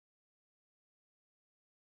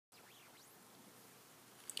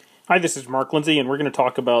Hi, this is Mark Lindsay, and we're going to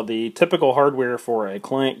talk about the typical hardware for a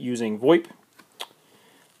client using VoIP.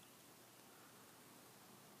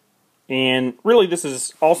 And really, this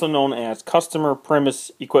is also known as Customer Premise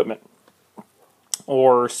Equipment,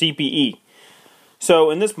 or CPE. So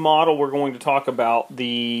in this model, we're going to talk about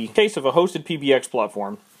the case of a hosted PBX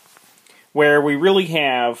platform, where we really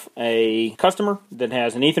have a customer that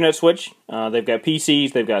has an Ethernet switch. They've got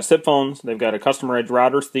PCs, they've got SIP phones, they've got a customer edge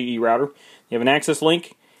router, CPE router, they have an access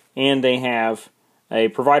link, and they have a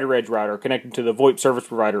provider edge router connected to the VoIP service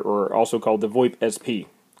provider, or also called the VoIP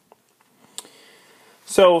SP.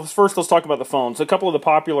 So first, let's talk about the phones. A couple of the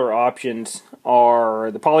popular options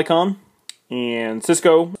are the Polycom and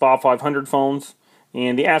Cisco Bob 500 phones,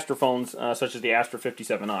 and the Astra phones, such as the Astra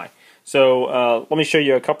 57i. So let me show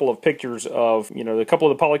you a couple of pictures of a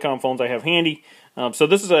couple of the Polycom phones I have handy. So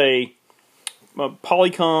this is a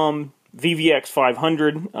Polycom VVX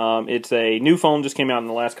 500. It's a new phone, just came out in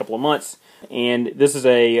the last couple of months, and this is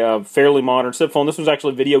a fairly modern SIP phone. This one's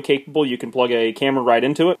actually video capable. You can plug a camera right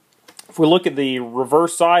into it. If we look at the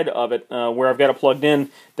reverse side of it, where I've got it plugged in,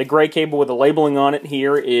 the gray cable with the labeling on it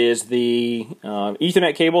here is the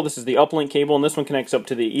Ethernet cable. This is the uplink cable, and this one connects up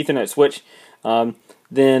to the Ethernet switch.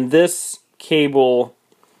 Then this cable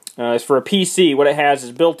is for a PC. What it has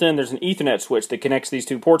is built in, there's an Ethernet switch that connects these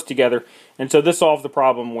two ports together, and so this solves the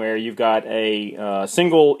problem where you've got a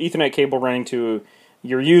single Ethernet cable running to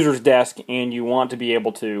your user's desk, and you want to be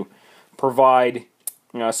able to provide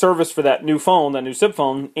service for that new phone, that new SIP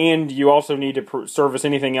phone, and you also need to service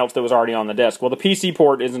anything else that was already on the desk. Well, the PC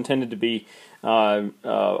port is intended to be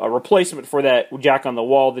a replacement for that jack on the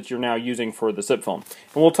wall that you're now using for the SIP phone.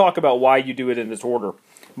 And we'll talk about why you do it in this order.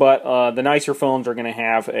 But the nicer phones are going to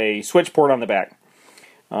have a switch port on the back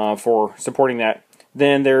for supporting that.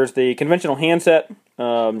 Then there's the conventional handset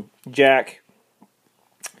jack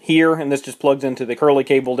here, and this just plugs into the curly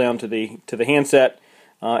cable down to the handset.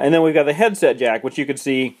 And then we've got the headset jack, which you could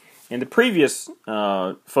see in the previous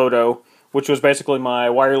photo, which was basically my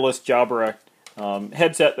wireless Jabra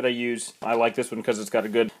headset that I use. I like this one because it's got a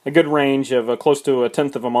good range of close to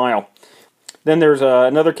 1/10 of a mile. Then there's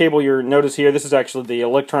another cable you'll notice here. This is actually the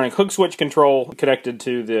electronic hook switch control connected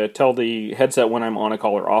to tell the headset when I'm on a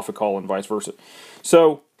call or off a call, and vice versa.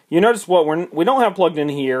 So you notice what we don't have plugged in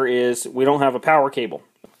here is we don't have a power cable.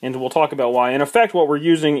 And we'll talk about why. In effect, what we're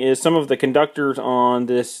using is some of the conductors on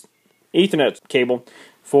this Ethernet cable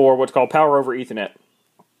for what's called power over Ethernet.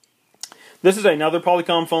 This is another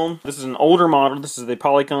Polycom phone. This is an older model. This is the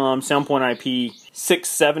Polycom SoundPoint IP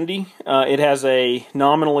 670. It has a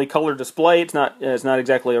nominally colored display. It's not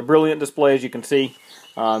exactly a brilliant display, as you can see.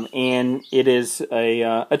 And it is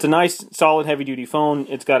it's a nice, solid, heavy-duty phone.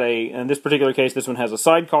 It's got in this particular case, this one has a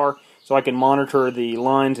sidecar, so I can monitor the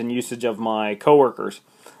lines and usage of my coworkers.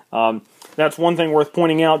 That's one thing worth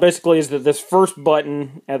pointing out, basically, is that this first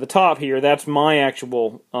button at the top here, that's my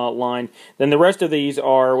actual line. Then the rest of these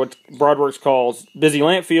are what Broadworks calls busy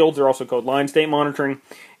lamp fields. They're also called line state monitoring.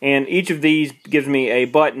 And each of these gives me a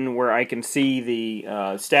button where I can see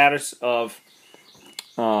the status of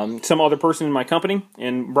some other person in my company.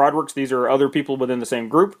 In Broadworks, these are other people within the same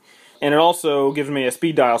group. And it also gives me a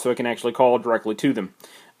speed dial so I can actually call directly to them.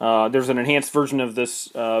 There's an enhanced version of this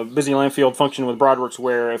busy lamp field function with Broadworks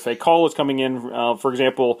where if a call is coming in, for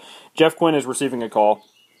example, Jeff Quinn is receiving a call,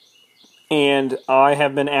 and I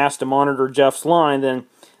have been asked to monitor Jeff's line, then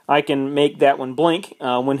I can make that one blink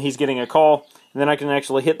when he's getting a call, and then I can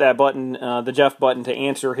actually hit that button, the Jeff button, to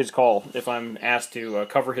answer his call if I'm asked to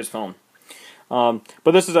cover his phone.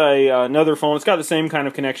 But this is another phone. It's got the same kind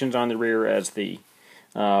of connections on the rear as the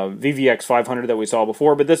VVX 500 that we saw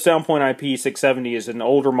before, but this SoundPoint IP 670 is an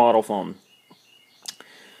older model phone.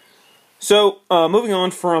 So, moving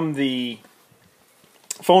on from the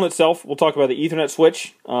phone itself, we'll talk about the Ethernet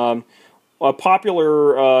switch. A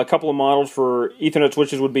popular couple of models for Ethernet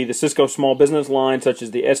switches would be the Cisco small business line, such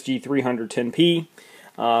as the SG310P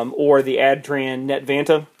or the Adtran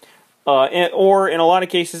NetVanta. Or in a lot of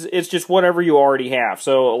cases, it's just whatever you already have.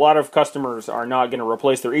 So a lot of customers are not going to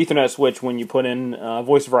replace their Ethernet switch when you put in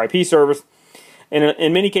voice over IP service. And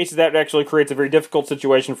in many cases, that actually creates a very difficult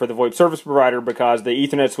situation for the VoIP service provider because the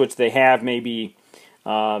Ethernet switch they have may be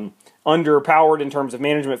underpowered in terms of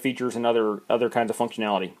management features and other kinds of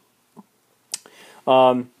functionality.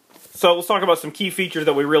 So let's talk about some key features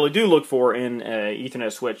that we really do look for in an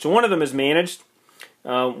Ethernet switch. So one of them is managed.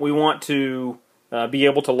 We want to be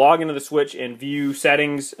able to log into the switch and view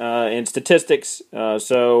settings and statistics,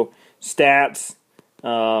 so stats,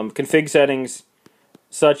 config settings,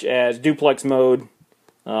 such as duplex mode,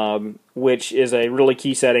 which is a really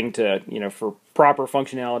key setting to for proper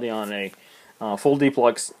functionality on a full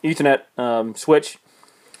duplex Ethernet switch.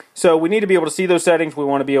 So we need to be able to see those settings. We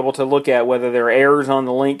want to be able to look at whether there are errors on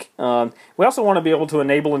the link. We also want to be able to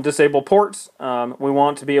enable and disable ports. We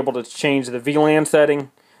want to be able to change the VLAN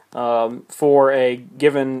setting for a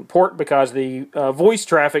given port, because the voice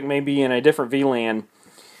traffic may be in a different VLAN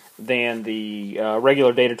than the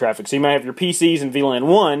regular data traffic. So you might have your PCs in VLAN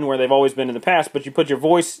 1, where they've always been in the past, but you put your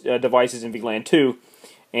voice devices in VLAN 2,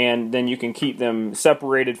 and then you can keep them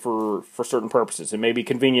separated for certain purposes. It may be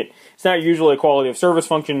convenient. It's not usually a quality of service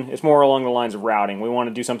function. It's more along the lines of routing. We want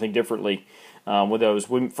to do something differently with those.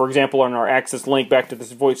 For example, on our access link back to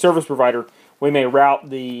this voice service provider, we may route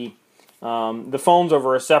the phones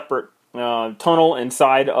over a separate tunnel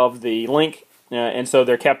inside of the link, and so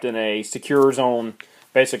they're kept in a secure zone,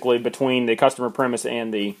 basically between the customer premise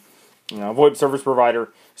and the VoIP service provider,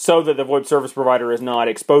 so that the VoIP service provider is not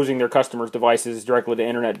exposing their customers' devices directly to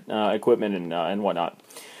internet equipment and whatnot.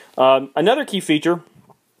 Another key feature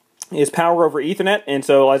is power over Ethernet, and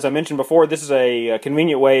so as I mentioned before, this is a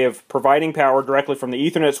convenient way of providing power directly from the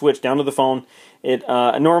Ethernet switch down to the phone. It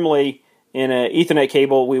normally, in an Ethernet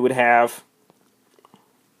cable, we would have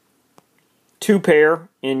 2 pair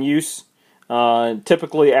in use,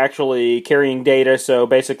 typically actually carrying data. So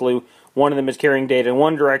basically, one of them is carrying data in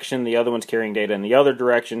one direction, the other one's carrying data in the other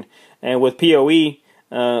direction. And with PoE,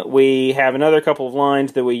 we have another couple of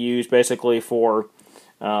lines that we use basically for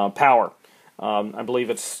power. I believe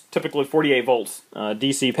it's typically 48 volts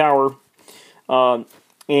DC power,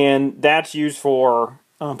 and that's used for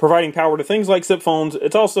providing power to things like SIP phones.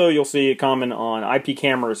 It's also, you'll see it common on IP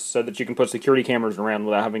cameras, so that you can put security cameras around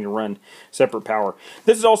without having to run separate power.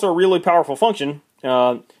 This is also a really powerful function,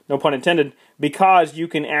 no pun intended, because you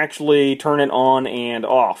can actually turn it on and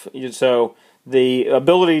off. So the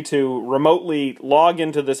ability to remotely log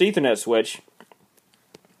into this Ethernet switch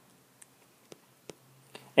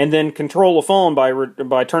and then control a phone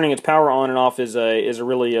by turning its power on and off is a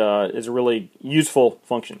really useful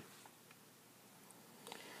function.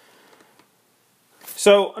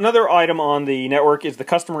 So another item on the network is the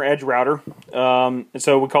customer edge router. And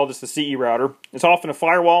so we call this the CE router. It's often a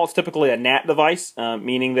firewall. It's typically a NAT device,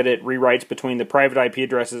 meaning that it rewrites between the private IP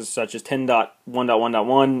addresses such as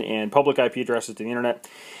 10.1.1.1 and public IP addresses to the internet.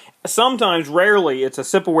 Sometimes, rarely, it's a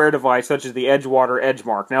SIP-aware device such as the Edgewater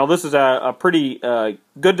Edgemark. Now this is a pretty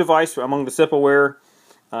good device among the SIP-aware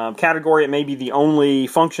category. It may be the only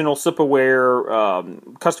functional SIP-aware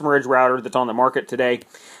customer edge router that's on the market today.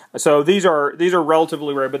 So these are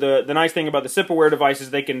relatively rare, but the nice thing about the SIP-aware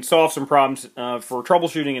devices, they can solve some problems for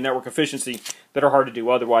troubleshooting and network efficiency that are hard to do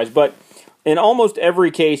otherwise. But in almost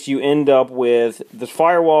every case, you end up with this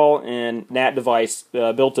firewall and NAT device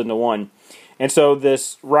built into one. And so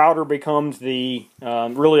this router becomes the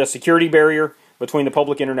really a security barrier between the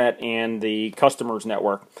public internet and the customer's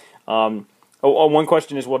network. One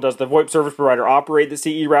question is, well, does the VoIP service provider operate the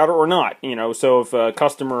CE router or not? So if a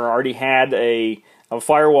customer already had a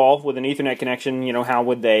firewall with an Ethernet connection, how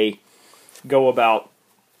would they go about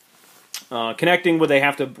connecting? Would they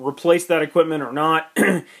have to replace that equipment or not?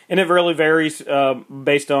 And it really varies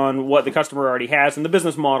based on what the customer already has and the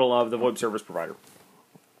business model of the VoIP service provider.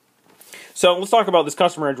 So let's talk about this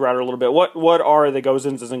customer edge router a little bit. What are the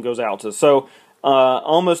goes-ins and goes-outs? So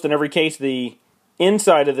almost in every case, the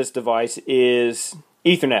inside of this device is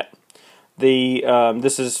Ethernet. We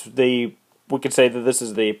could say that this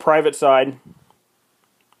is the private side.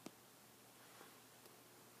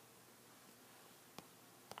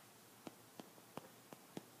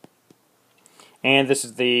 And this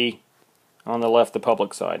is on the left, the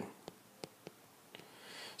public side.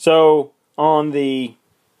 So on the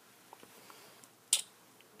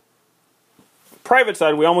private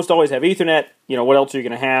side, we almost always have Ethernet. What else are you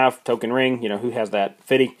going to have? Token ring, who has that?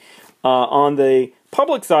 FIDI. On the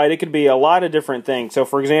public side, it could be a lot of different things. So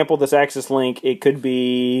for example, this access link, it could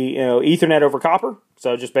be Ethernet over copper.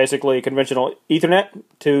 So just basically a conventional Ethernet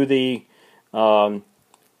to the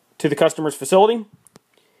customer's facility.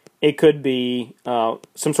 It could be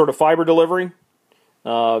some sort of fiber delivery.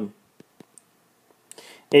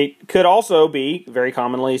 It could also be, very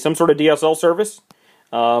commonly, some sort of DSL service.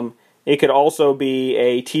 It could also be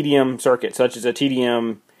a TDM circuit, such as a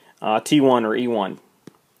TDM T1 or E1.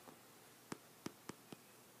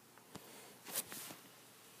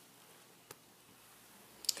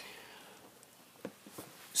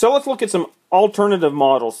 So let's look at some alternative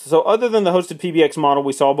models. So other than the hosted PBX model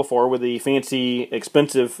we saw before with the fancy,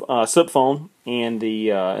 expensive SIP phone and the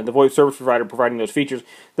VoIP service provider providing those features,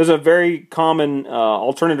 there's a very common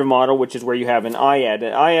alternative model, which is where you have an IAD.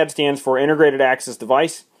 IAD stands for Integrated Access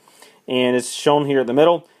Device, and it's shown here in the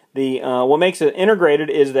middle. What makes it integrated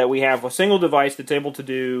is that we have a single device that's able to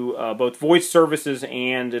do both voice services,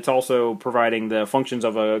 and it's also providing the functions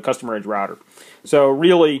of a customer edge router. So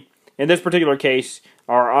really, in this particular case,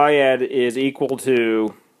 our IAD is equal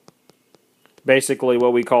to basically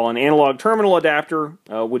what we call an analog terminal adapter,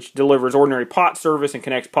 which delivers ordinary POTS service and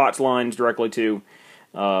connects POTS lines directly to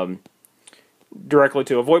a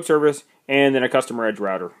VoIP service, and then a customer edge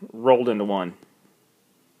router rolled into one.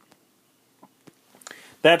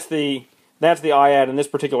 That's the IAD in this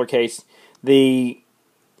particular case. In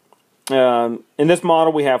this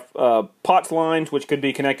model, we have POTS lines, which could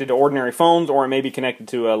be connected to ordinary phones, or it may be connected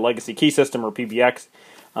to a legacy key system or PBX.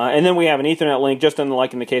 And then we have an Ethernet link, just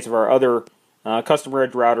like in the case of our other customer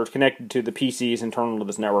edge routers, connected to the PCs internal to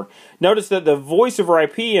this network. Notice that the voice over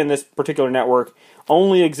IP in this particular network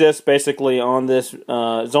only exists basically on this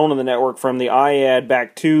zone of the network from the IAD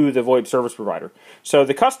back to the VoIP service provider. So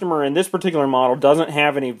the customer in this particular model doesn't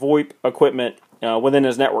have any VoIP equipment within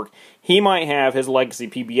his network. He might have his legacy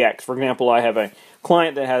PBX. For example, I have a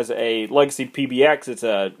client that has a legacy PBX. It's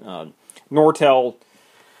a Nortel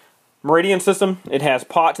Meridian system. It has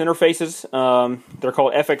POTS interfaces. They're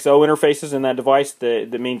called FXO interfaces in that device.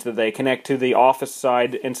 That means that they connect to the Office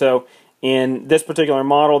side. And so in this particular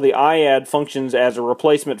model, the IAD functions as a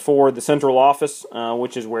replacement for the central office,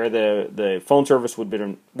 which is where the phone service would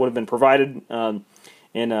have been provided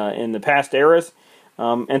in the past eras.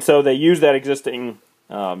 And so they use that existing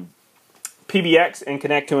PBX and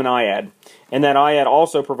connect to an IAD. And that IAD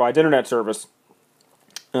also provides internet service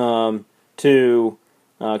to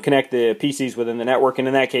connect the PCs within the network, and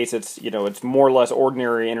in that case, it's more or less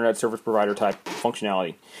ordinary internet service provider type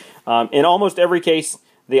functionality. In almost every case,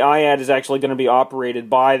 the IAD is actually going to be operated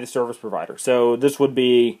by the service provider. So this would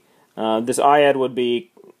be this IAD would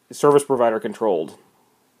be service provider controlled.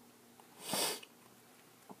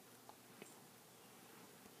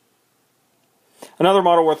 Another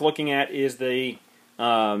model worth looking at is the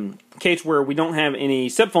case where we don't have any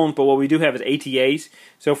SIP phones, but what we do have is ATAs.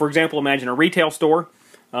 So, for example, imagine a retail store.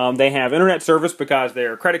 They have internet service because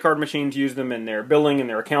their credit card machines use them in their billing and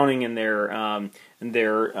their accounting and their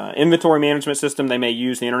inventory management system. They may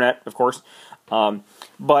use the internet, of course.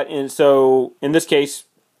 So in this case,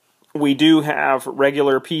 we do have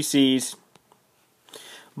regular PCs.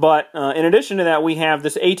 But in addition to that, we have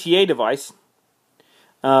this ATA device,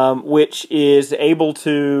 which is able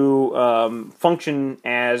to function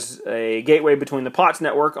as a gateway between the POTS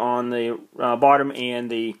network on the bottom and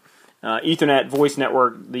the Ethernet voice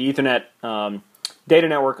network, the Ethernet data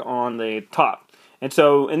network on the top. And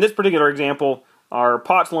so in this particular example, our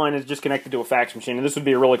POTS line is just connected to a fax machine, and this would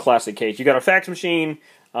be a really classic case. You got a fax machine,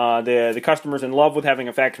 the customer's in love with having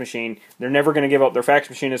a fax machine. They're never going to give up their fax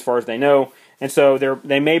machine as far as they know, and so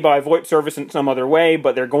they may buy VoIP service in some other way,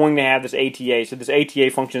 but they're going to have this ATA. So this ATA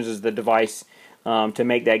functions as the device to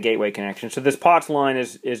make that gateway connection. So this POTS line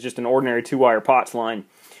is just an ordinary 2-wire POTS line.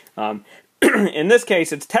 In this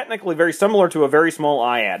case, it's technically very similar to a very small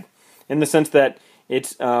IAD in the sense that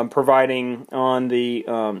it's providing on the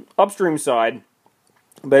upstream side,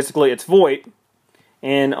 basically it's VoIP,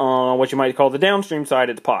 and on what you might call the downstream side,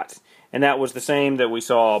 it's POTS. And that was the same that we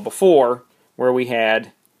saw before, where we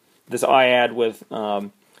had this IAD with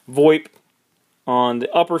VoIP on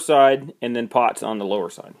the upper side and then POTS on the lower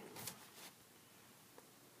side.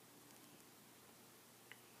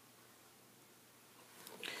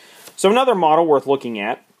 So another model worth looking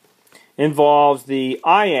at involves the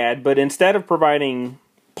IAD, but instead of providing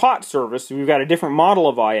POTS service, we've got a different model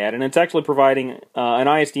of IAD, and it's actually providing an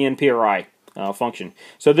ISDN PRI function.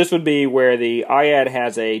 So this would be where the IAD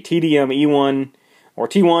has a TDM E1 or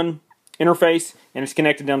T1 interface, and it's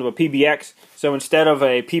connected down to a PBX. So instead of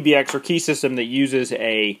a PBX or key system that uses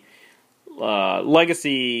a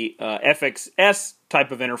legacy FXS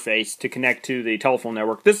type of interface to connect to the telephone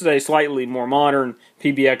network, this is a slightly more modern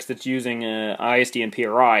PBX that's using ISDN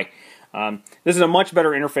PRI. This is a much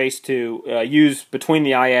better interface to use between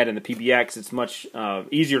the IAD and the PBX. It's much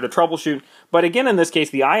easier to troubleshoot. But again, in this case,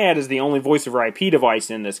 the IAD is the only voice over IP device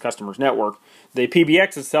in this customer's network. The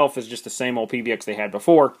PBX itself is just the same old PBX they had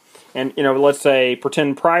before. And let's say,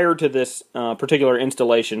 pretend prior to this particular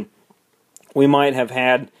installation, we might have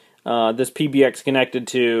had this PBX connected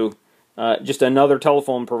to just another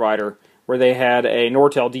telephone provider where they had a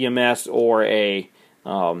Nortel DMS or a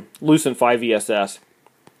Lucent 5ESS.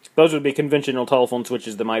 Those would be conventional telephone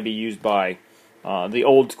switches that might be used by the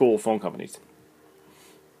old school phone companies.